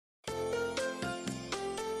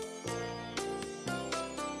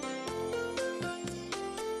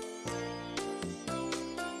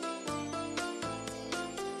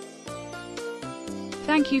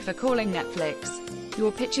Thank you for calling Netflix.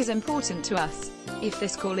 Your pitch is important to us. If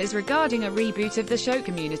this call is regarding a reboot of the show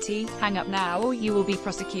Community, hang up now or you will be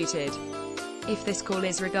prosecuted. If this call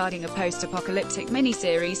is regarding a post-apocalyptic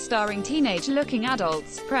miniseries starring teenage-looking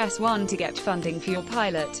adults, press 1 to get funding for your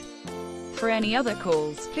pilot. For any other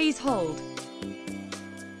calls, please hold.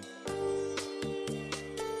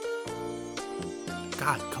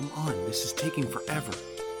 God, come on, this is taking forever.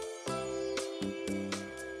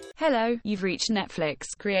 Hello, you've reached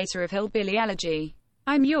Netflix, creator of Hillbilly Elegy.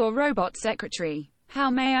 I'm your robot secretary.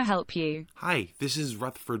 How may I help you? Hi, this is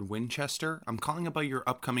Rutherford Winchester. I'm calling about your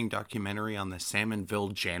upcoming documentary on the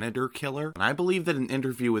Salmonville janitor killer, and I believe that an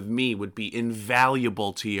interview with me would be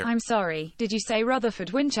invaluable to your— I'm sorry, did you say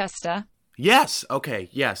Rutherford Winchester? Yes, okay,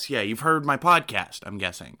 yes, you've heard my podcast, I'm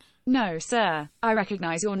guessing. No, sir. I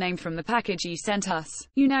recognize your name from the package you sent us.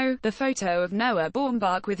 You know, the photo of Noah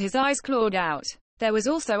Baumbach with his eyes clawed out. There was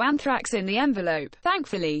also anthrax in the envelope.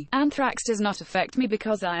 Thankfully, anthrax does not affect me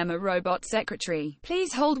because I am a robot secretary.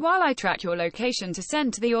 Please hold while I track your location to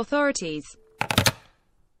send to the authorities.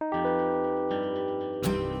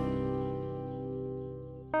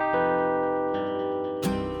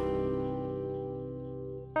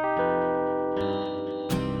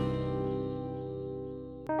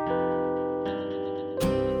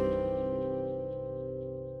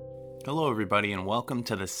 Hello everybody and welcome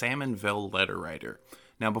to the Salmonville Letter Writer.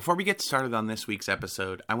 Now before we get started on this week's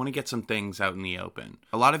episode, I want to get some things out in the open.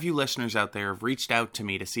 A lot of you listeners out there have reached out to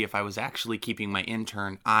me to see if I was actually keeping my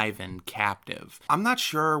intern, Ivan, captive. I'm not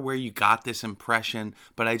sure where you got this impression,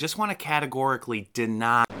 but I just want to categorically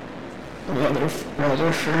deny—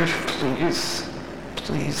 Rutherford,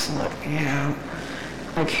 please let me out.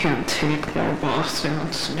 I can't take more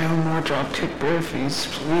Bostons, no more dropkick burpees,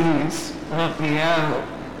 please, let me out.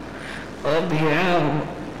 Let me out.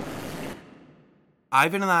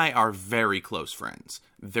 Ivan and I are very close friends.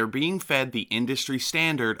 They're being fed the industry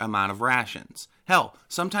standard amount of rations. Hell,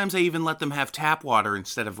 sometimes I even let them have tap water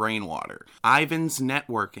instead of rainwater. Ivan's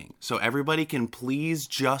networking, so everybody can please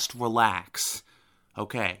just relax.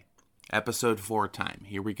 Okay, episode 4 time.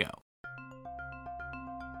 Here we go.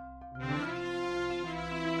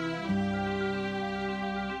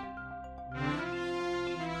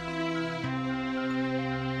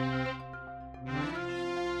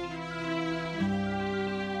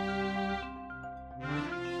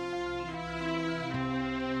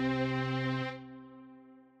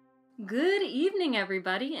 Good evening,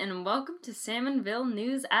 everybody, and welcome to Salmonville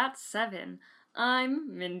News at 7.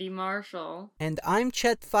 I'm Mindy Marshall. And I'm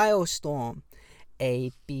Chet Firestorm.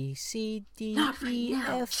 A, B, C, D, Not right E,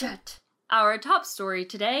 now, F. Chet. Our top story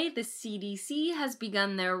today, the CDC has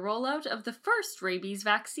begun their rollout of the first rabies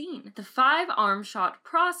vaccine. The 5-arm shot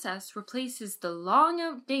process replaces the long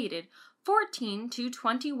outdated 14 to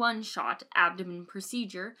 21 shot abdomen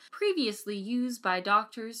procedure previously used by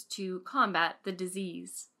doctors to combat the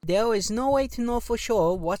disease. There is no way to know for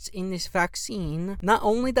sure what's in this vaccine. Not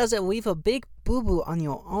only does it leave a big boo-boo on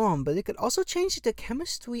your arm, but it could also change the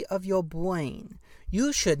chemistry of your brain.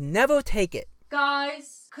 You should never take it.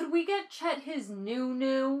 Guys, could we get Chet his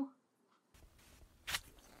new?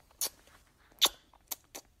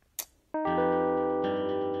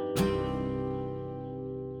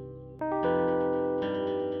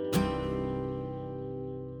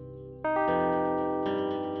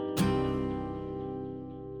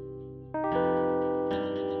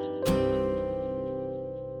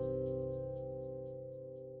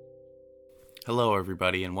 Hello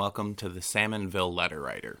everybody and welcome to the Salmonville Letter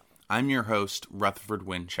Writer. I'm your host, Rutherford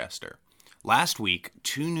Winchester. Last week,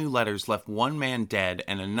 2 new letters left one man dead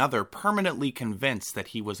and another permanently convinced that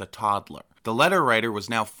he was a toddler. The letter writer was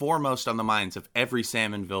now foremost on the minds of every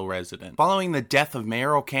Salmonville resident. Following the death of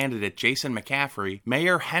mayoral candidate Jason McCaffrey,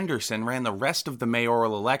 Mayor Henderson ran the rest of the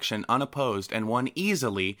mayoral election unopposed and won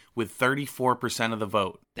easily with 34% of the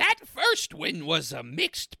vote. That first win was a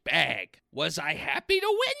mixed bag. Was I happy to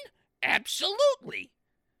win? Absolutely.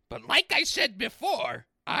 But like I said before,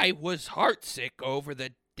 I was heartsick over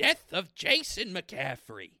the death of Jason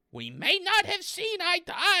McCaffrey. We may not have seen eye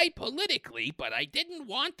to eye politically, but I didn't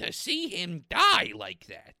want to see him die like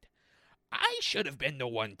that. I should have been the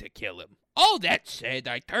one to kill him. All that said,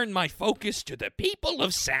 I turned my focus to the people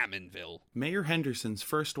of Salmonville. Mayor Henderson's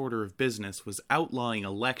first order of business was outlawing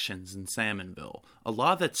elections in Salmonville, a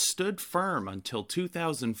law that stood firm until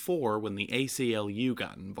 2004 when the ACLU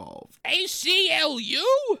got involved. ACLU?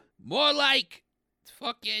 More like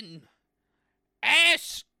fucking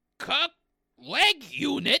ass cuck leg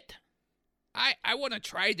unit. I want to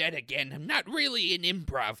try that again. I'm not really an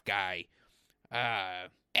improv guy.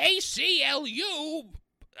 ACLU,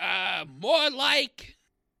 more like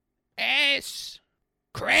ass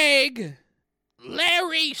Craig,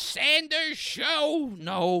 Larry Sanders Show?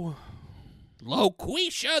 No.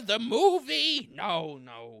 Loquisha the Movie?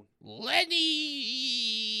 No. Lenny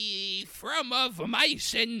from Of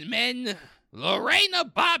Mice and Men? Lorena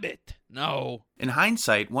Bobbitt? No. In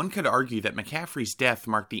hindsight, one could argue that McCaffrey's death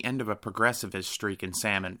marked the end of a progressivist streak in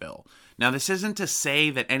Salmonville. Now, this isn't to say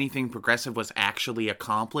that anything progressive was actually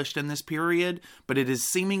accomplished in this period, but it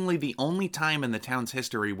is seemingly the only time in the town's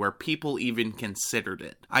history where people even considered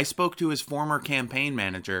it. I spoke to his former campaign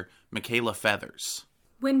manager, Michaela Feathers.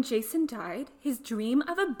 When Jason died, his dream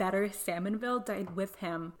of a better Salmonville died with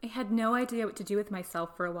him. I had no idea what to do with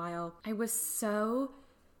myself for a while. I was so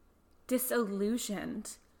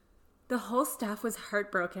disillusioned. The whole staff was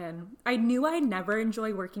heartbroken. I knew I'd never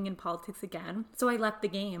enjoy working in politics again, so I left the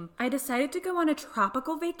game. I decided to go on a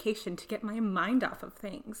tropical vacation to get my mind off of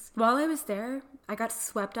things. While I was there, I got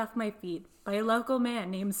swept off my feet by a local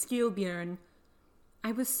man named Skilbjörn.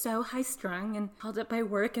 I was so high-strung and held up by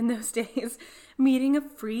work in those days. Meeting a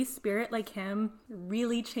free spirit like him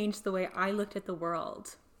really changed the way I looked at the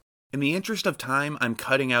world. In the interest of time, I'm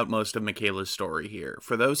cutting out most of Michaela's story here.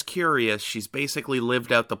 For those curious, she's basically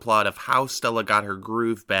lived out the plot of how Stella got her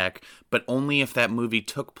groove back, but only if that movie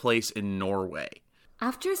took place in Norway.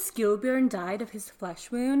 After Skilbjörn died of his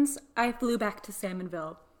flesh wounds, I flew back to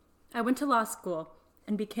Salmonville. I went to law school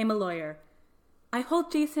and became a lawyer. I hold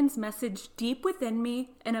Jason's message deep within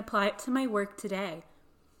me and apply it to my work today.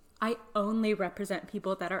 I only represent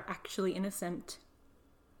people that are actually innocent.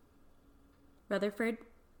 Rutherford?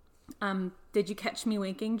 Did you catch me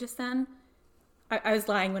winking just then? I was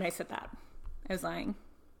lying when I said that. I was lying.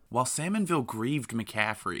 While Salmonville grieved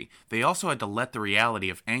McCaffrey, they also had to let the reality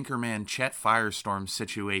of anchorman Chet Firestorm's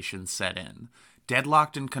situation set in.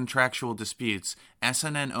 Deadlocked in contractual disputes,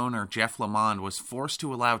 SNN owner Jeff Lamond was forced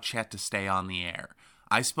to allow Chet to stay on the air.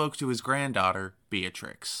 I spoke to his granddaughter,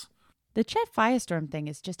 Beatrix. The Chet Firestorm thing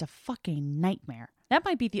is just a fucking nightmare. That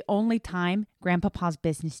might be the only time Grandpapa's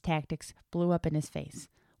business tactics blew up in his face.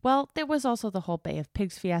 Well, there was also the whole Bay of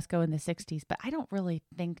Pigs fiasco in the 60s, but I don't really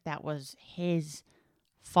think that was his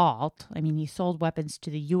fault. I mean, he sold weapons to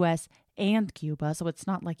the U.S. and Cuba, so it's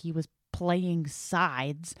not like he was playing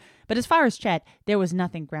sides. But as far as Chet, there was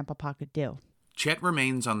nothing Grandpapa could do. Chet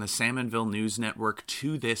remains on the Salmonville News Network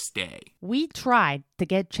to this day. We tried to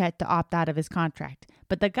get Chet to opt out of his contract,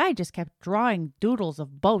 but the guy just kept drawing doodles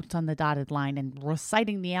of boats on the dotted line and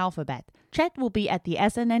reciting the alphabet. Chet will be at the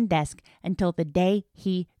SNN desk until the day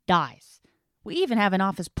he dies. We even have an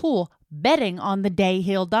office pool betting on the day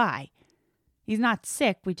he'll die. He's not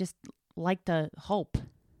sick, we just like to hope.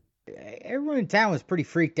 Everyone in town was pretty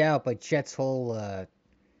freaked out by Chet's whole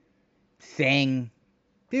thing.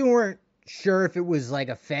 People weren't sure if it was like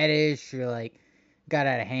a fetish or like got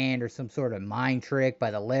out of hand or some sort of mind trick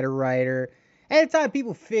by the letter writer. At the time,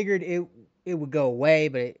 people figured it would go away,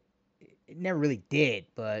 but it never really did.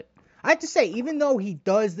 But I have to say, even though he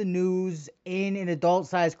does the news in an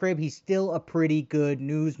adult-sized crib, he's still a pretty good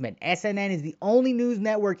newsman. SNN is the only news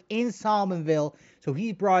network in Salmonville, so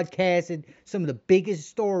he's broadcasted some of the biggest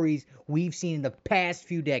stories we've seen in the past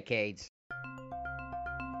few decades.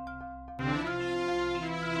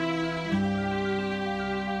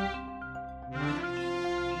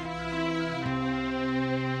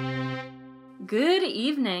 Good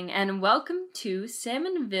evening and welcome to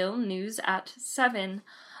Salmonville News at 7.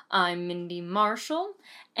 I'm Mindy Marshall,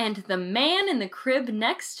 and the man in the crib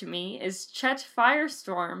next to me is Chet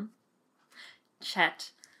Firestorm.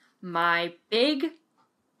 Chet, my big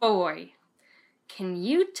boy, can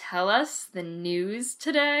you tell us the news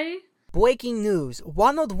today? Breaking news.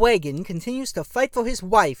 Ronald Reagan continues to fight for his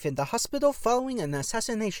wife in the hospital following an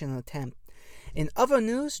assassination attempt. In other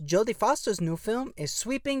news, Jodie Foster's new film is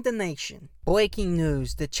sweeping the nation. Breaking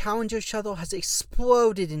news. The Challenger shuttle has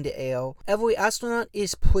exploded in the air. Every astronaut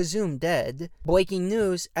is presumed dead. Breaking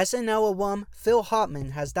news. SNL alum Phil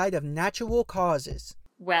Hartman has died of natural causes.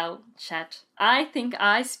 Well, Chet, I think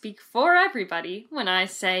I speak for everybody when I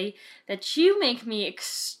say that you make me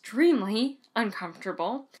extremely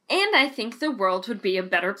uncomfortable, and I think the world would be a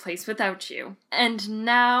better place without you. And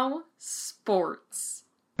now, sports.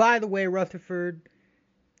 By the way, Rutherford,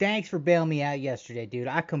 thanks for bailing me out yesterday, dude.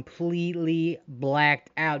 I completely blacked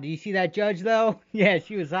out. Did you see that judge, though? Yeah,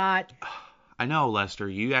 she was hot. I know, Lester.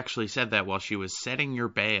 You actually said that while she was setting your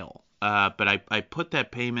bail. But I put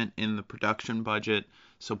that payment in the production budget,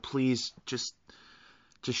 so please just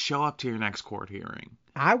show up to your next court hearing.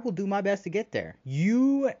 I will do my best to get there.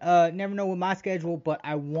 You never know with my schedule, but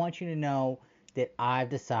I want you to know that I've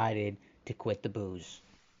decided to quit the booze.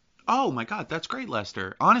 Oh my god, that's great,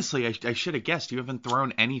 Lester. Honestly, I should have guessed you haven't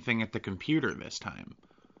thrown anything at the computer this time.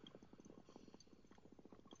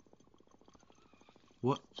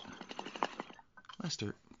 What?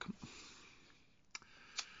 Lester, come...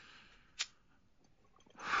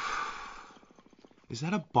 Is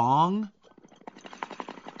that a bong?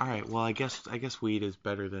 Alright, well, I guess weed is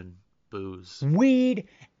better than booze. Weed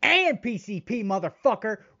and PCP,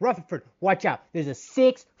 motherfucker. Rutherford, watch out. There's a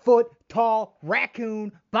 6-foot-tall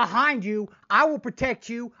raccoon behind you. I will protect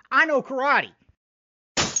you. I know karate.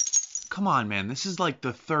 Come on, man. This is like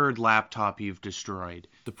the third laptop you've destroyed.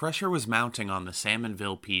 The pressure was mounting on the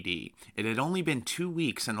Salmonville PD. It had only been 2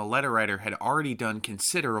 weeks and the letter writer had already done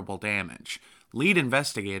considerable damage. Lead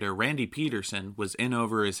investigator Randy Peterson was in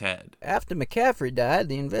over his head. After McCaffrey died,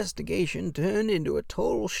 the investigation turned into a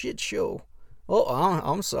total shit show. Oh,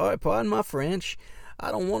 I'm sorry, pardon my French.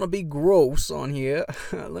 I don't want to be gross on here.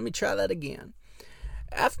 Let me try that again.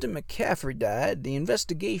 After McCaffrey died, the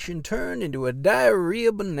investigation turned into a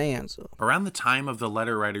diarrhea bonanza. Around the time of the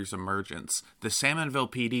letter writer's emergence, the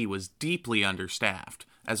Salmonville PD was deeply understaffed,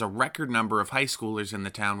 as a record number of high schoolers in the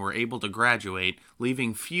town were able to graduate,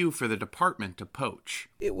 leaving few for the department to poach.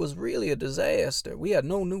 It was really a disaster. We had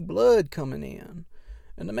no new blood coming in.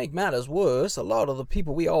 And to make matters worse, a lot of the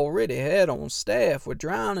people we already had on staff were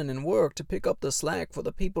drowning in work to pick up the slack for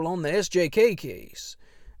the people on the SJK case.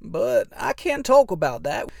 But I can't talk about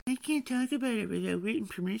that. I can't talk about it without written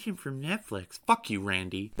permission from Netflix. Fuck you,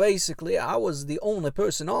 Randy. Basically, I was the only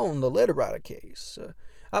person on the letter writer case.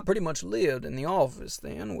 I pretty much lived in the office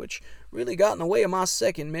then, which really got in the way of my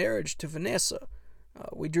second marriage to Vanessa.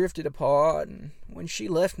 We drifted apart, and when she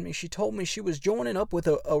left me, she told me she was joining up with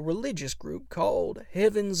a religious group called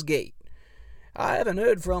Heaven's Gate. I haven't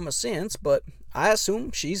heard from her since, but I assume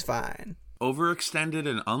she's fine. Overextended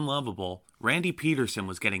and unlovable, Randy Peterson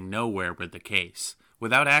was getting nowhere with the case.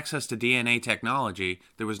 Without access to DNA technology,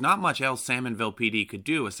 there was not much else Salmonville PD could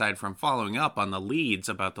do aside from following up on the leads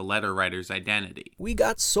about the letter writer's identity. We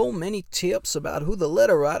got so many tips about who the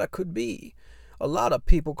letter writer could be. A lot of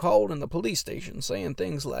people called in the police station saying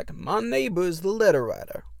things like, "My neighbor is the letter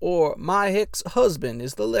writer," or "My ex-husband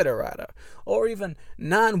is the letter writer," or even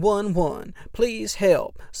 911, "Please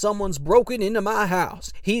help. Someone's broken into my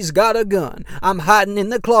house. He's got a gun. I'm hiding in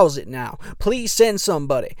the closet now. Please send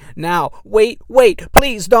somebody. Now, wait,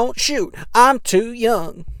 please don't shoot. I'm too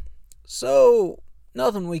young." So,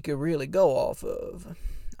 nothing we could really go off of.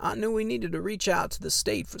 I knew we needed to reach out to the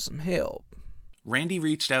state for some help. Randy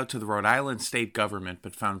reached out to the Rhode Island state government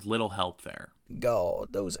but found little help there. God,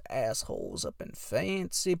 those assholes up in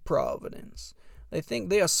fancy Providence. They think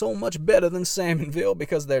they are so much better than Salmonville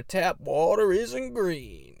because their tap water isn't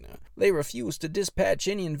green. They refuse to dispatch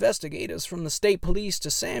any investigators from the state police to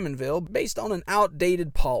Salmonville based on an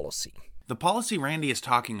outdated policy. The policy Randy is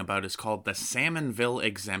talking about is called the Salmonville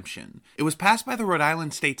Exemption. It was passed by the Rhode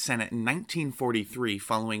Island State Senate in 1943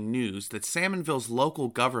 following news that Salmonville's local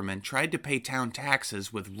government tried to pay town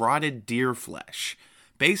taxes with rotted deer flesh.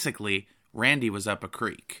 Basically, Randy was up a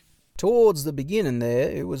creek. Towards the beginning there,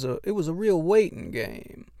 it was a real waiting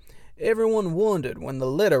game. Everyone wondered when the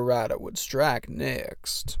letter writer would strike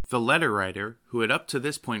next. The letter writer, who had up to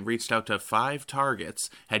this point reached out to 5 targets,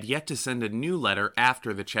 had yet to send a new letter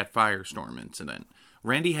after the Chet Firestorm incident.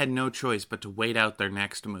 Randy had no choice but to wait out their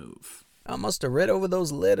next move. I must have read over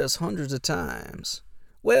those letters hundreds of times.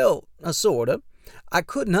 Well, sorta. I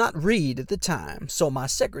could not read at the time, so my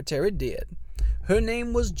secretary did. Her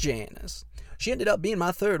name was Janice. She ended up being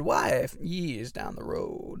my third wife years down the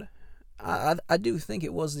road. I do think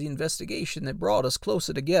it was the investigation that brought us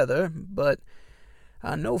closer together, but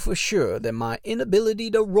I know for sure that my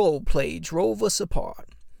inability to role play drove us apart.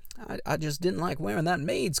 I just didn't like wearing that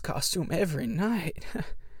maid's costume every night.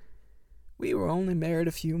 We were only married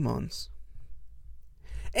a few months.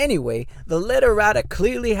 Anyway, the letter writer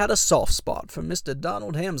clearly had a soft spot for Mr.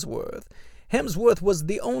 Donald Hemsworth. Hemsworth was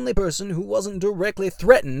the only person who wasn't directly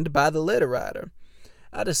threatened by the letter writer.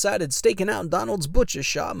 I decided staking out Donald's butcher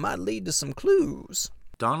shop might lead to some clues.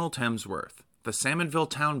 Donald Hemsworth, the Salmonville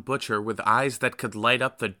town butcher with eyes that could light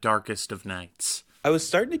up the darkest of nights. I was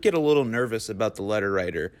starting to get a little nervous about the letter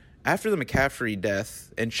writer. After the McCaffrey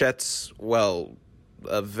death and Chet's,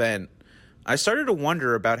 event, I started to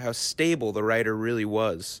wonder about how stable the writer really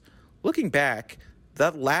was. Looking back,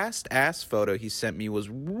 that last ass photo he sent me was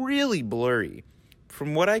really blurry.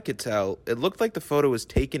 From what I could tell, it looked like the photo was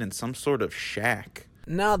taken in some sort of shack.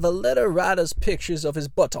 Now, the letter writer's pictures of his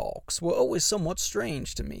buttocks were always somewhat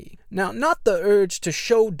strange to me. Now, not the urge to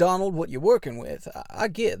show Donald what you're working with, I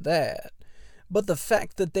get that. But the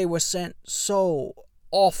fact that they were sent so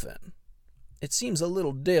often, it seems a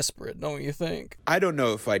little desperate, don't you think? I don't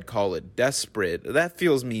know if I'd call it desperate. That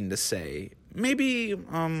feels mean to say. Maybe,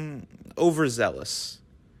 overzealous.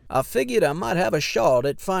 I figured I might have a shot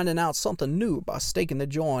at finding out something new by staking the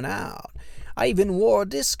joint out. I even wore a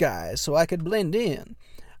disguise so I could blend in.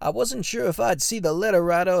 I wasn't sure if I'd see the letter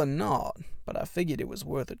writer or not, but I figured it was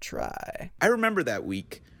worth a try. I remember that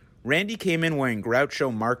week. Randy came in wearing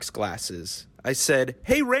Groucho Marx glasses. I said,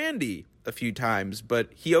 "Hey, Randy," a few times, but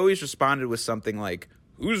he always responded with something like,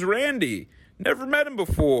 "Who's Randy? Never met him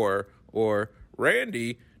before." Or,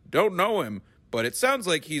 "Randy, don't know him, but it sounds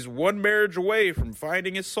like he's one marriage away from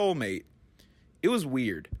finding his soulmate." It was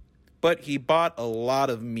weird, but he bought a lot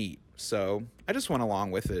of meat, so I just went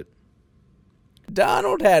along with it.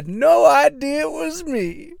 Donald had no idea it was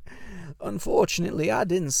me. Unfortunately, I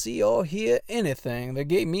didn't see or hear anything that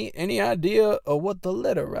gave me any idea of what the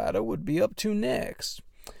letter writer would be up to next.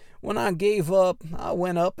 When I gave up, I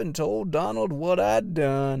went up and told Donald what I'd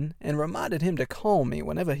done and reminded him to call me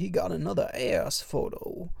whenever he got another ass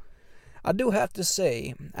photo. I do have to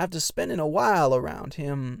say, after spending a while around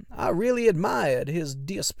him, I really admired his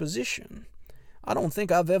disposition. I don't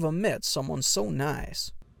think I've ever met someone so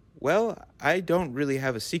nice. Well, I don't really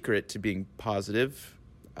have a secret to being positive.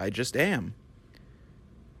 I just am.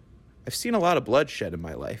 I've seen a lot of bloodshed in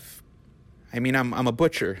my life. I mean, I'm a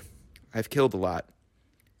butcher. I've killed a lot.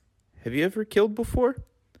 Have you ever killed before?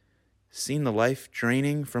 Seen the life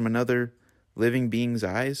draining from another living being's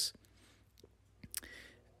eyes?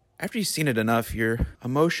 After you've seen it enough, your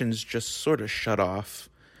emotions just sort of shut off.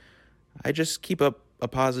 I just keep up a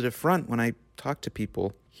positive front when I talk to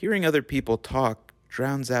people. Hearing other people talk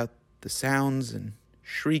drowns out the sounds and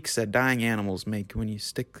shrieks that dying animals make when you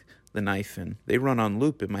stick the knife in. They run on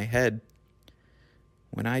loop in my head.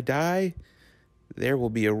 When I die, there will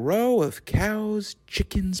be a row of cows,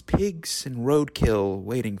 chickens, pigs, and roadkill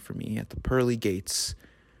waiting for me at the pearly gates,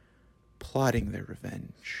 plotting their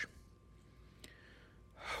revenge.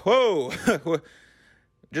 Whoa!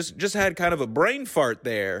 just had kind of a brain fart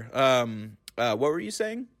there. What were you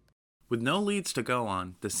saying? With no leads to go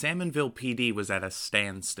on, the Salmonville PD was at a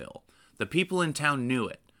standstill. The people in town knew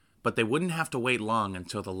it, but they wouldn't have to wait long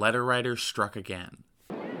until the letter writer struck again.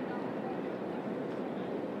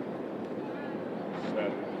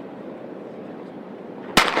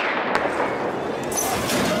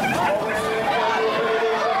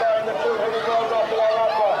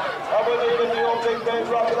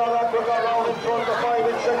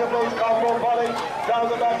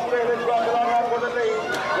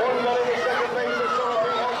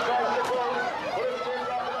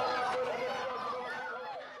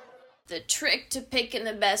 The trick to picking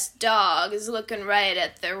the best dog is looking right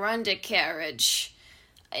at their undercarriage.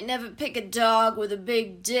 I never pick a dog with a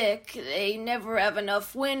big dick. They never have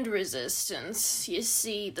enough wind resistance. You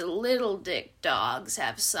see, the little dick dogs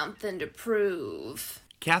have something to prove.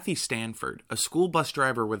 Kathy Stanford, a school bus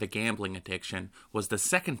driver with a gambling addiction, was the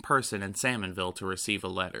second person in Salmonville to receive a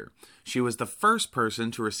letter. She was the first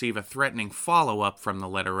person to receive a threatening follow-up from the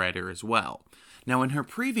letter writer as well. Now, in her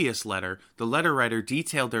previous letter, the letter writer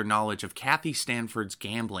detailed their knowledge of Kathy Stanford's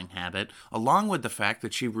gambling habit, along with the fact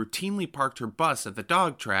that she routinely parked her bus at the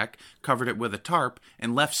dog track, covered it with a tarp,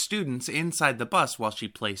 and left students inside the bus while she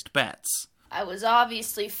placed bets. I was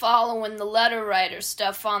obviously following the letter writer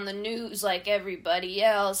stuff on the news like everybody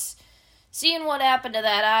else. Seeing what happened to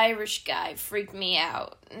that Irish guy freaked me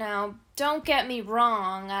out. Now, don't get me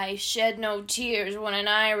wrong, I shed no tears when an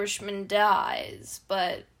Irishman dies,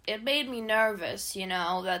 but it made me nervous,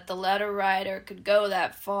 that the letter writer could go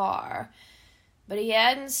that far. But he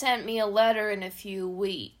hadn't sent me a letter in a few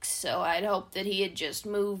weeks, so I'd hoped that he had just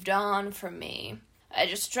moved on from me. I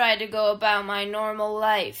just tried to go about my normal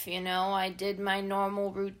life, I did my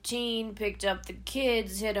normal routine, picked up the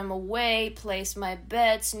kids, hid them away, placed my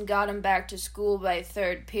bets, and got them back to school by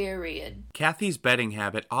third period. Kathy's betting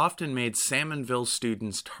habit often made Salmonville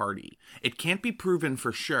students tardy. It can't be proven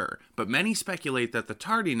for sure, but many speculate that the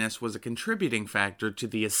tardiness was a contributing factor to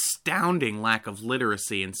the astounding lack of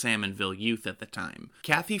literacy in Salmonville youth at the time.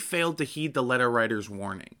 Kathy failed to heed the letter writer's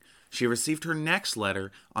warning. She received her next letter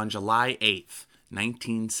on July 8th.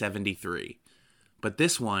 1973. But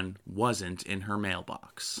this one wasn't in her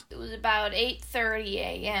mailbox. It was about 8:30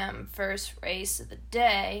 a.m., first race of the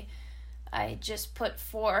day. I just put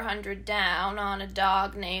 $400 down on a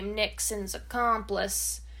dog named Nixon's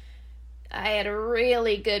Accomplice. I had a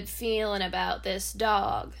really good feeling about this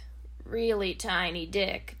dog. Really tiny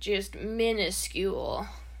dick, just minuscule.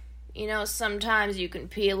 Sometimes you can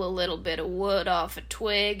peel a little bit of wood off a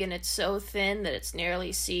twig and it's so thin that it's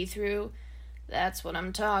nearly see-through. That's what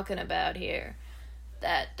I'm talking about here.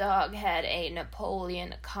 That dog had a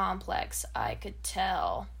Napoleon complex, I could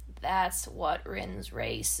tell. That's what wins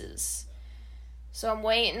races. So I'm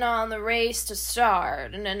waiting on the race to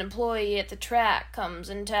start, and an employee at the track comes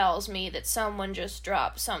and tells me that someone just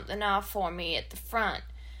dropped something off for me at the front.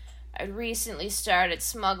 I'd recently started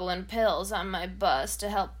smuggling pills on my bus to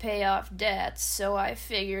help pay off debts, so I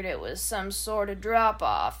figured it was some sort of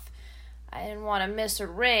drop-off. I didn't want to miss a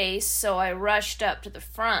race, so I rushed up to the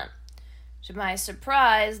front. To my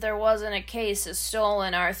surprise, there wasn't a case of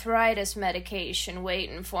stolen arthritis medication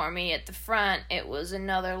waiting for me at the front. It was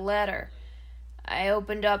another letter. I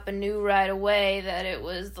opened up and knew right away that it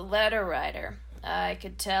was the letter writer. I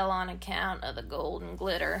could tell on account of the golden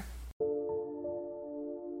glitter.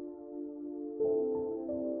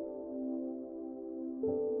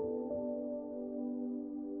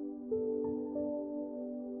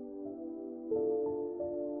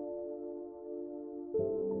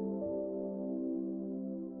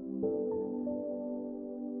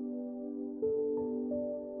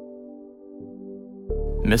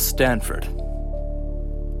 Miss Stanford.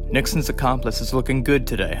 Nixon's accomplice is looking good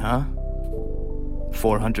today, huh?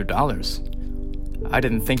 $400. I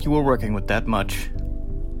didn't think you were working with that much.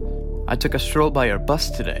 I took a stroll by your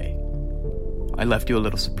bus today. I left you a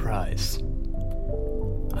little surprise.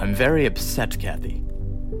 I'm very upset, Kathy.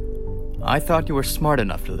 I thought you were smart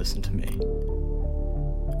enough to listen to me.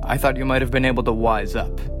 I thought you might have been able to wise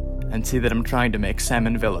up and see that I'm trying to make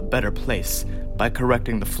Salmonville a better place by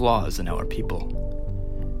correcting the flaws in our people.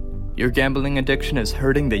 Your gambling addiction is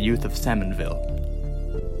hurting the youth of Salmonville.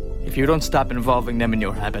 If you don't stop involving them in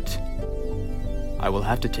your habit, I will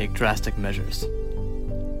have to take drastic measures.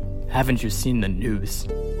 Haven't you seen the news?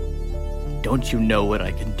 Don't you know what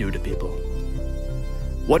I can do to people?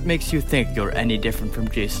 What makes you think you're any different from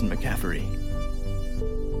Jason McCaffrey?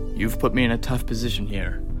 You've put me in a tough position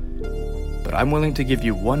here, but I'm willing to give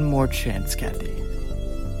you one more chance, Kathy.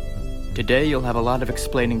 Today you'll have a lot of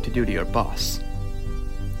explaining to do to your boss.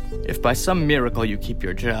 If by some miracle you keep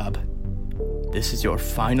your job, this is your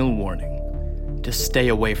final warning to stay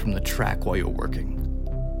away from the track while you're working.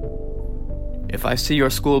 If I see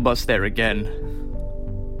your school bus there again,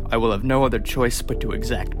 I will have no other choice but to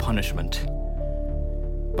exact punishment.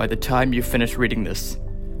 By the time you finish reading this,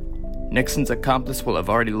 Nixon's accomplice will have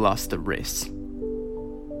already lost the race.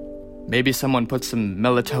 Maybe someone put some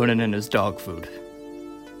melatonin in his dog food.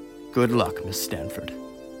 Good luck, Miss Stanford.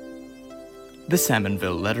 The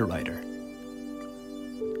Salmonville letter writer.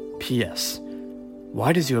 P.S.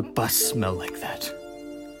 Why does your bus smell like that?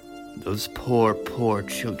 Those poor, poor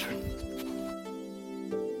children.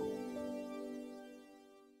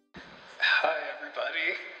 Hi,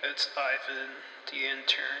 everybody. It's Ivan, the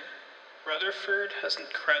intern. Rutherford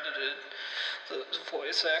hasn't credited the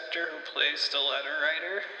voice actor who plays the letter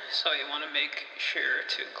writer, so I want to make sure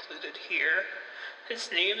to include it here.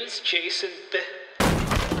 His name is Jason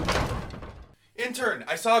Intern,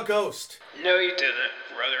 I saw a ghost. No, you didn't,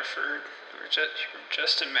 Rutherford. You're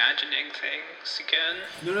just imagining things again.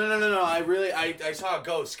 No. I saw a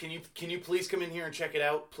ghost. Can you please come in here and check it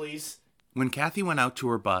out, please? When Kathy went out to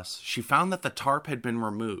her bus, she found that the tarp had been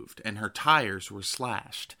removed and her tires were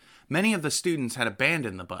slashed. Many of the students had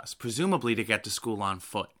abandoned the bus, presumably to get to school on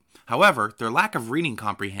foot. However, their lack of reading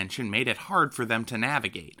comprehension made it hard for them to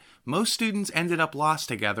navigate. Most students ended up lost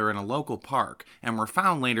together in a local park and were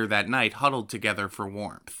found later that night huddled together for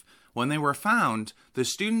warmth. When they were found, the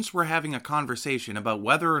students were having a conversation about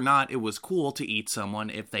whether or not it was cool to eat someone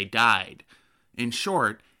if they died. In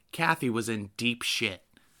short, Kathy was in deep shit.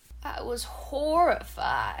 I was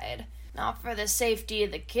horrified. Not for the safety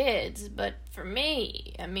of the kids, but for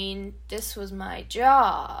me. I mean, this was my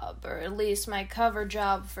job, or at least my cover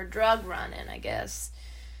job for drug running, I guess.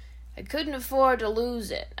 I couldn't afford to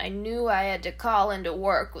lose it. I knew I had to call into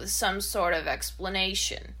work with some sort of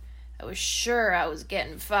explanation. I was sure I was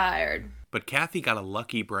getting fired. But Kathy got a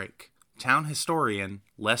lucky break. Town historian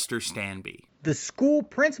Lester Stanby. The school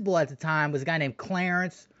principal at the time was a guy named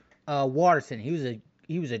Clarence Watterson. He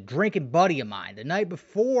was a drinking buddy of mine. The night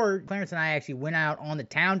before Clarence and I actually went out on the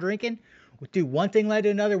town drinking, dude, one thing led to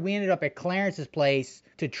another. We ended up at Clarence's place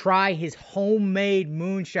to try his homemade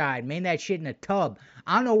moonshine. Made that shit in a tub.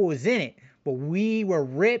 I don't know what was in it, but we were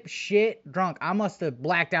rip shit drunk. I must have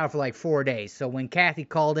blacked out for like 4 days. So when Kathy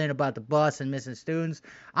called in about the bus and missing students,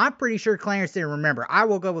 I'm pretty sure Clarence didn't remember. I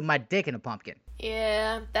woke up with my dick in a pumpkin.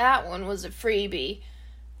 Yeah, that one was a freebie.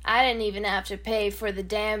 I didn't even have to pay for the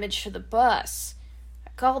damage to the bus. I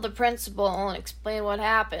called the principal and explained what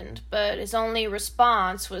happened, but his only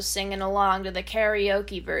response was singing along to the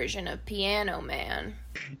karaoke version of Piano Man.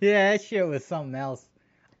 Yeah, that shit was something else.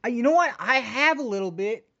 You know what? I have a little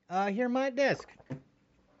bit here on my desk.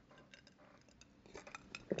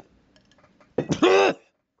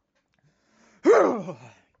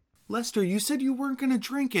 Lester, you said you weren't gonna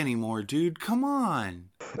drink anymore, dude. Come on.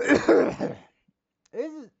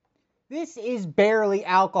 This is barely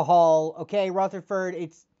alcohol, okay, Rutherford?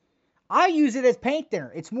 I use it as paint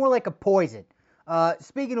thinner. It's more like a poison.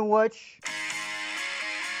 Speaking of which...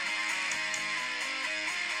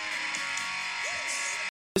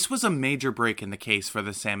 This was a major break in the case for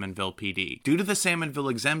the Salmonville PD. Due to the Salmonville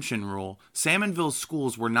exemption rule, Salmonville's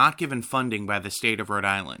schools were not given funding by the state of Rhode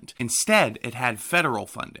Island. Instead, it had federal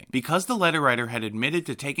funding. Because the letter writer had admitted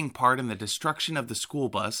to taking part in the destruction of the school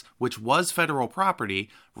bus, which was federal property,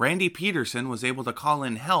 Randy Peterson was able to call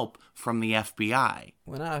in help from the FBI.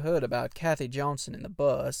 When I heard about Kathy Johnson in the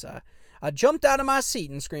bus, I jumped out of my seat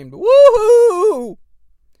and screamed, "Woohoo!"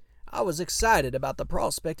 I was excited about the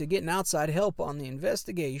prospect of getting outside help on the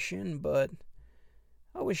investigation, but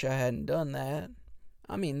I wish I hadn't done that.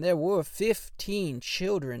 I mean, there were 15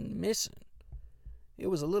 children missing. It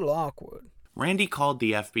was a little awkward. Randy called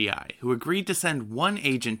the FBI, who agreed to send one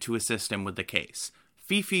agent to assist him with the case.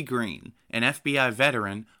 Fifi Green, an FBI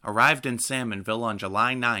veteran, arrived in Salmonville on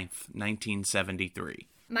July 9th, 1973.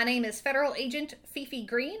 My name is Federal Agent Fifi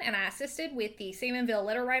Green, and I assisted with the Salmonville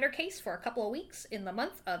letter writer case for a couple of weeks in the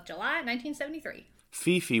month of July 1973.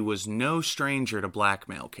 Fifi was no stranger to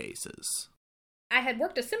blackmail cases. I had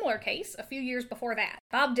worked a similar case a few years before that.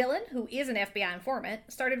 Bob Dylan, who is an FBI informant,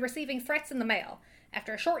 started receiving threats in the mail.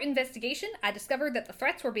 After a short investigation, I discovered that the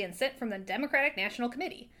threats were being sent from the Democratic National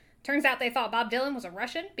Committee. Turns out they thought Bob Dylan was a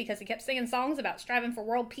Russian because he kept singing songs about striving for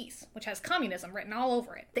world peace, which has communism written all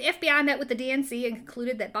over it. The FBI met with the DNC and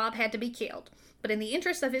concluded that Bob had to be killed. But in the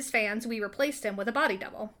interest of his fans, we replaced him with a body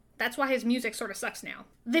double. That's why his music sort of sucks now.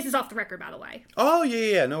 This is off the record, by the way. Oh,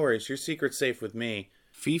 yeah, no worries. Your secret's safe with me.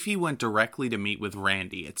 Fifi went directly to meet with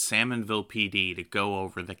Randy at Salmonville PD to go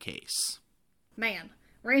over the case. Man,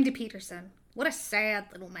 Randy Peterson. What a sad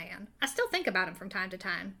little man. I still think about him from time to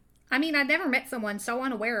time. I mean, I'd never met someone so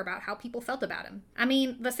unaware about how people felt about him. I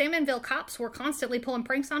mean, the Salmonville cops were constantly pulling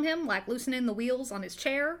pranks on him, like loosening the wheels on his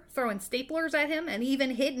chair, throwing staplers at him, and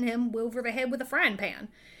even hitting him over the head with a frying pan.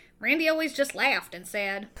 Randy always just laughed and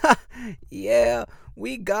said, "Yeah,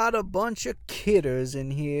 we got a bunch of kidders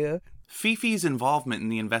in here." Fifi's involvement in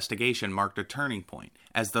the investigation marked a turning point,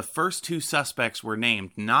 as the first two suspects were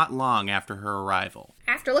named not long after her arrival.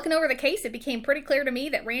 After looking over the case, it became pretty clear to me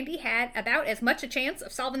that Randy had about as much a chance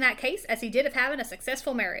of solving that case as he did of having a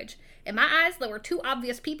successful marriage. In my eyes, there were two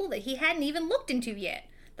obvious people that he hadn't even looked into yet.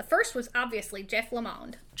 The first was obviously Jeff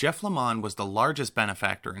Lamond. Jeff Lamond was the largest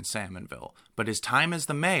benefactor in Salmonville, but his time as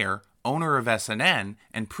the mayor, owner of SNN,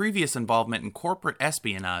 and previous involvement in corporate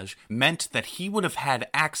espionage meant that he would have had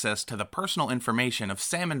access to the personal information of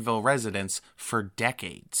Salmonville residents for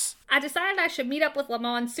decades. I decided I should meet up with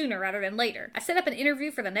Lamond sooner rather than later. I set up an interview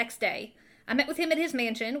for the next day. I met with him at his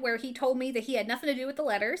mansion, where he told me that he had nothing to do with the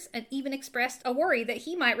letters, and even expressed a worry that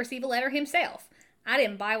he might receive a letter himself. I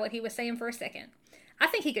didn't buy what he was saying for a second. I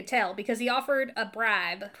think he could tell because he offered a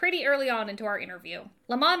bribe pretty early on into our interview.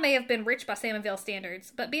 Lamond may have been rich by Salmonville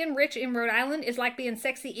standards, but being rich in Rhode Island is like being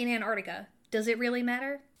sexy in Antarctica. Does it really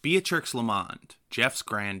matter? Beatrix Lamond, Jeff's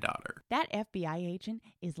granddaughter. That FBI agent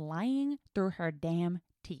is lying through her damn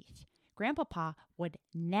teeth. Grandpapa would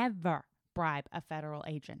never bribe a federal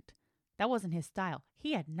agent. That wasn't his style.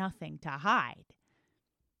 He had nothing to hide.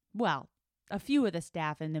 Well, a few of the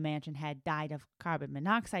staff in the mansion had died of carbon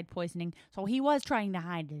monoxide poisoning, so he was trying to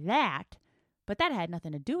hide that, but that had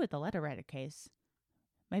nothing to do with the letter writer case.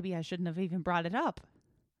 Maybe I shouldn't have even brought it up.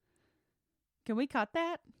 Can we cut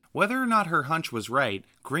that? Whether or not her hunch was right,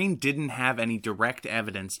 Green didn't have any direct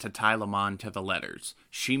evidence to tie Lamond to the letters.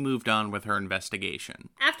 She moved on with her investigation.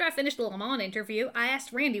 After I finished the Lamond interview, I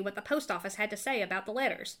asked Randy what the post office had to say about the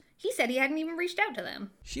letters. He said he hadn't even reached out to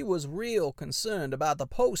them. She was real concerned about the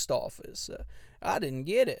post office. I didn't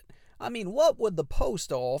get it. I mean, what would the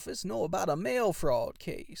post office know about a mail fraud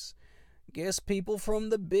case? Guess people from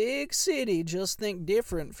the big city just think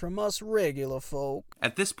different from us regular folk.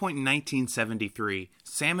 At this point in 1973,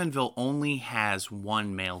 Salmonville only has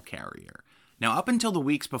one mail carrier. Now, up until the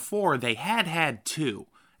weeks before, they had two.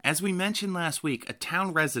 As we mentioned last week, a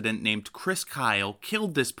town resident named Chris Kyle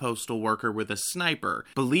killed this postal worker with a sniper,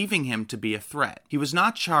 believing him to be a threat. He was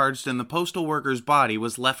not charged, and the postal worker's body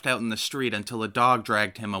was left out in the street until a dog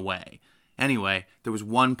dragged him away. Anyway, there was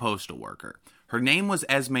one postal worker. Her name was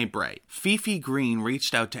Esme Bright. Fifi Green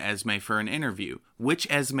reached out to Esme for an interview, which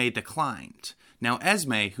Esme declined. Now,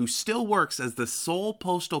 Esme, who still works as the sole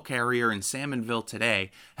postal carrier in Salmonville today,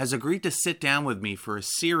 has agreed to sit down with me for a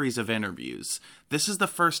series of interviews. This is the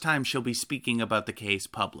first time she'll be speaking about the case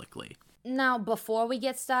publicly. Now, before we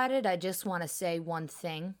get started, I just want to say one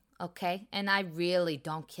thing, okay? And I really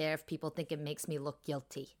don't care if people think it makes me look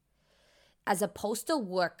guilty. As a postal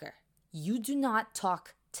worker, you do not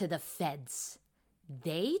talk to the feds.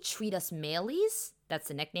 They treat us mailies, that's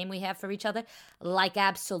the nickname we have for each other, like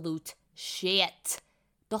absolute shit.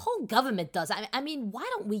 The whole government does. I mean, why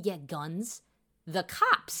don't we get guns? The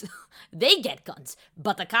cops, they get guns,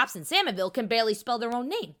 but the cops in Salmonville can barely spell their own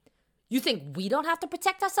name. You think we don't have to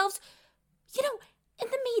protect ourselves? You know, in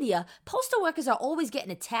the media, postal workers are always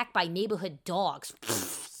getting attacked by neighborhood dogs.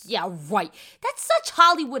 Yeah, right. That's such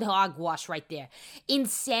Hollywood hogwash right there. In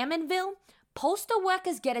Salmonville, postal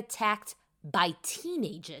workers get attacked by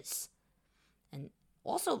teenagers. And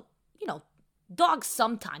also, you know, dogs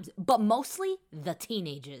sometimes, but mostly the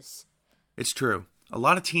teenagers. It's true. A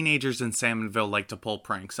lot of teenagers in Salmonville like to pull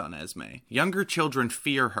pranks on Esme. Younger children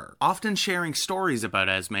fear her, often sharing stories about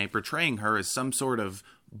Esme, portraying her as some sort of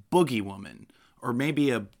boogie woman, or maybe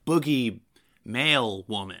a boogie male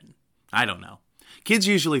woman. I don't know. Kids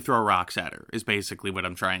usually throw rocks at her, is basically what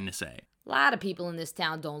I'm trying to say. A lot of people in this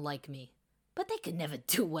town don't like me, but they could never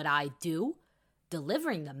do what I do.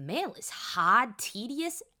 Delivering the mail is hard,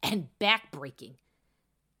 tedious, and backbreaking.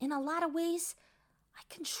 In a lot of ways,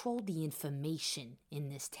 I control the information in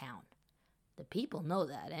this town. The people know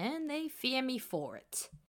that, and they fear me for it.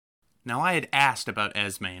 Now, I had asked about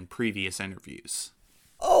Esme in previous interviews.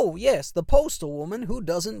 Oh, yes, the postal woman who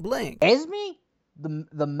doesn't blink. Esme?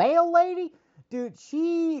 The mail lady? Dude,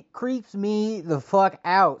 she creeps me the fuck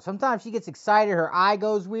out. Sometimes she gets excited, her eye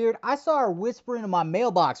goes weird. I saw her whisper into my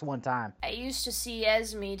mailbox one time. I used to see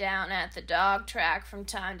Esme down at the dog track from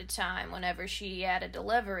time to time whenever she had a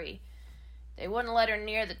delivery. They wouldn't let her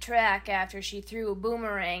near the track after she threw a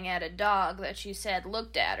boomerang at a dog that she said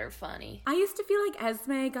looked at her funny. I used to feel like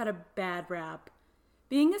Esme got a bad rap.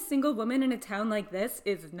 Being a single woman in a town like this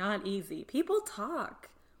is not easy. People talk.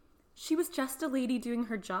 She was just a lady doing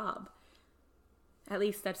her job. At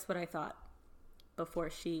least that's what I thought before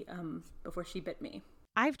she bit me.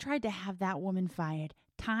 I've tried to have that woman fired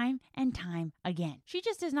time and time again. She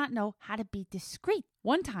just does not know how to be discreet.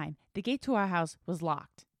 One time, the gate to our house was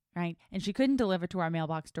locked, right? And she couldn't deliver to our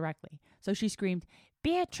mailbox directly. So she screamed,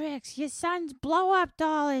 "Beatrix, your son's blow-up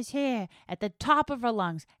doll is here," at the top of her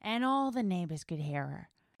lungs, and all the neighbors could hear her.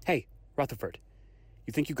 Hey, Rutherford,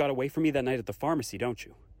 you think you got away from me that night at the pharmacy, don't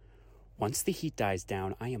you? Once the heat dies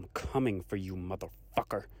down, I am coming for you,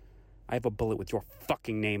 motherfucker. I have a bullet with your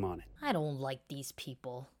fucking name on it. I don't like these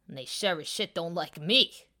people, and they sure as shit don't like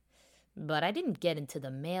me. But I didn't get into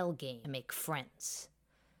the mail game to make friends.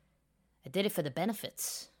 I did it for the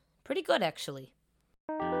benefits. Pretty good, actually.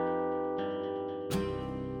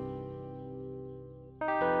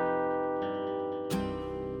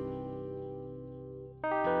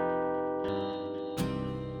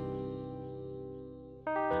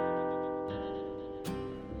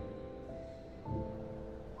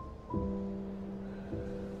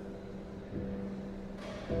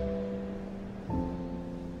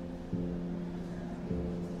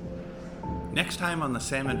 Next time on the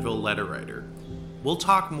Salmonville Letter Writer, we'll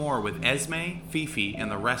talk more with Esme, Fifi,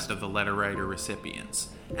 and the rest of the letter writer recipients.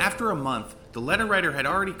 After a month, the letter writer had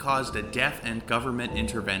already caused a death and government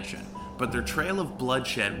intervention, but their trail of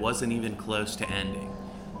bloodshed wasn't even close to ending.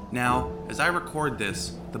 Now, as I record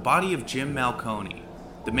this, the body of Jim Malconey,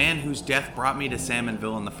 the man whose death brought me to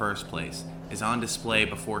Salmonville in the first place, is on display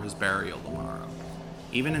before his burial tomorrow.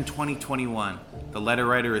 Even in 2021, the letter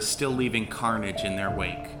writer is still leaving carnage in their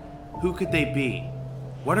wake. Who could they be?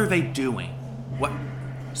 What are they doing? What?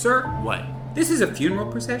 Sir? What? This is a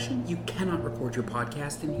funeral procession. You cannot record your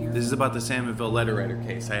podcast in here. This is about the Salmonville letter writer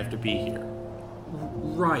case. I have to be here.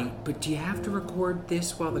 Right, but do you have to record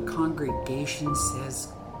this while the congregation says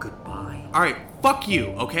goodbye? Alright, fuck you,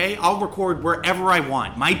 okay? I'll record wherever I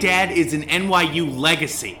want. My dad is an NYU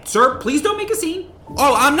legacy. Sir, please don't make a scene.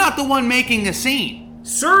 Oh, I'm not the one making a scene.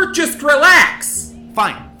 Sir, just relax.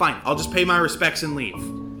 Fine. I'll just pay my respects and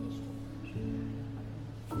leave.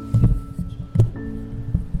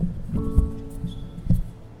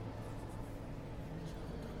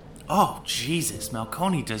 Oh, Jesus,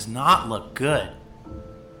 Malconey does not look good.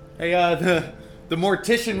 Hey, the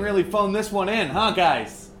mortician really phoned this one in, huh,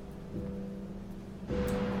 guys?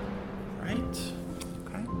 Right.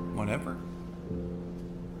 Okay, whatever.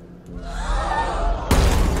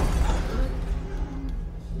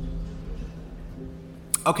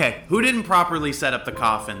 Okay, who didn't properly set up the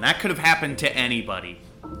coffin? That could have happened to anybody.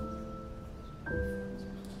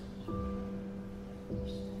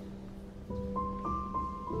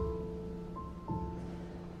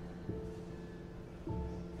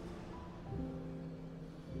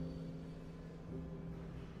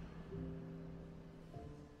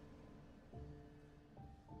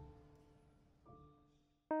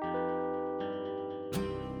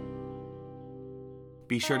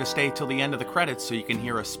 Be sure to stay till the end of the credits so you can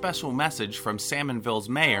hear a special message from Salmonville's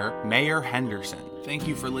mayor, Mayor Henderson. Thank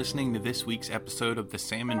you for listening to this week's episode of the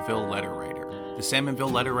Salmonville Letter Writer. The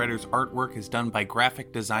Salmonville Letter Writer's artwork is done by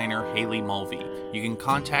graphic designer Haley Mulvey. You can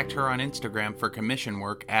contact her on Instagram for commission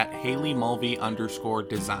work at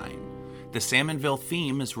HaleyMulvey_design. The Salmonville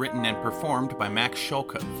theme is written and performed by Max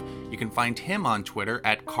Shulkov. You can find him on Twitter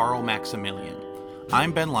at Carl Maximilian.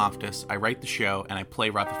 I'm Ben Loftus, I write the show, and I play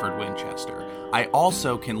Rutherford Winchester. I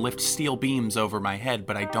also can lift steel beams over my head,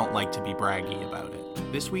 but I don't like to be braggy about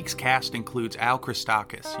it. This week's cast includes Al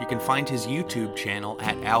Christakis. You can find his YouTube channel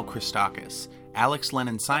at Al Christakis. Alex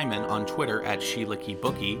Lennon Simon on Twitter at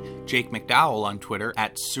SheLickyBookie, Jake McDowell on Twitter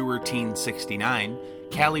at SewerTeen69,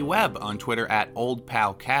 Callie Webb on Twitter at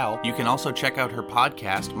OldPalCal. You can also check out her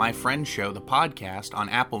podcast, My Friend Show, the podcast, on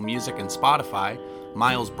Apple Music and Spotify.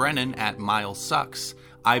 Miles Brennan at Miles Sucks.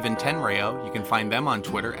 Ivan Tenreo, you can find them on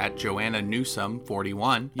Twitter at Joanna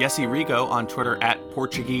Newsome41. Yessie Rigo on Twitter at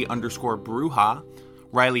Portuguese_Bruja.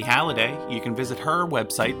 Riley Halliday, you can visit her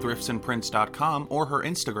website, thriftsandprints.com, or her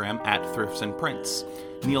Instagram at thriftsandprints.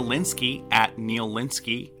 Neil Linsky at Neil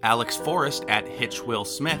Linsky. Alex Forrest at Hitch Will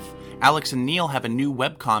Smith. Alex and Neil have a new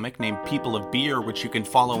webcomic named People of Beer, which you can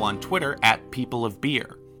follow on Twitter at People of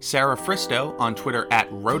Beer. Sarah Fristo on Twitter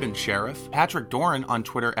at Rodent Sheriff. Patrick Doran on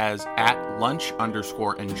Twitter as at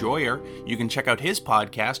lunch_enjoyer. You can check out his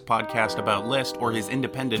podcast About List, or his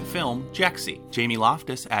independent film, Jexy. Jamie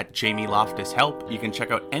Loftus at Jamie Loftus Help. You can check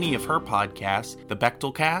out any of her podcasts, The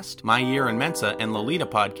Bechtel Cast, My Year in Mensa, and Lolita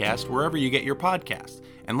Podcast, wherever you get your podcasts.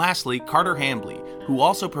 And lastly, Carter Hambley, who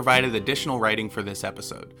also provided additional writing for this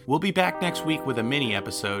episode. We'll be back next week with a mini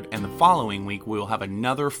episode, and the following week we will have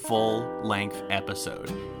another full-length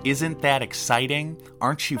episode. Isn't that exciting?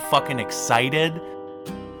 Aren't you fucking excited?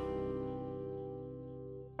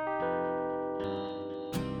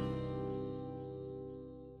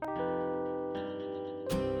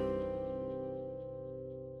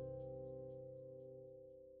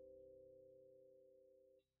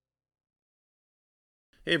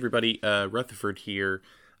 Hey everybody, Rutherford here.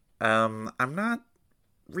 I'm not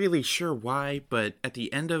really sure why, but at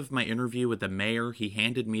the end of my interview with the mayor, he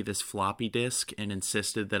handed me this floppy disk and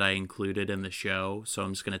insisted that I include it in the show, so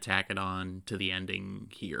I'm just going to tack it on to the ending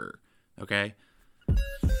here, okay?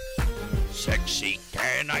 Sexy,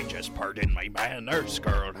 can I just pardon my manners,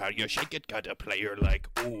 girl? How you shake it, got a player like,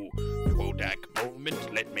 ooh, Kodak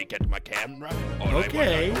moment, let me get my camera.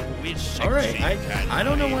 Okay, alright, I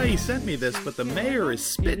don't know why he sent me this, but the mayor is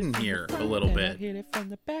spitting here a little bit.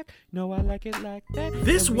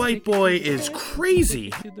 This white boy is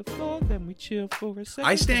crazy.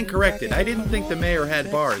 I stand corrected, I didn't think the mayor had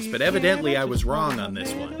bars, but evidently I was wrong on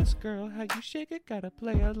this one. Girl, how you shake it, got a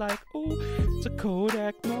player like, ooh, it's a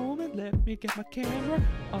Kodak moment, let me get my camera.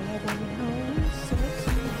 All I wanna know is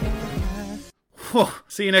sexy.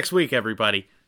 See you next week, everybody.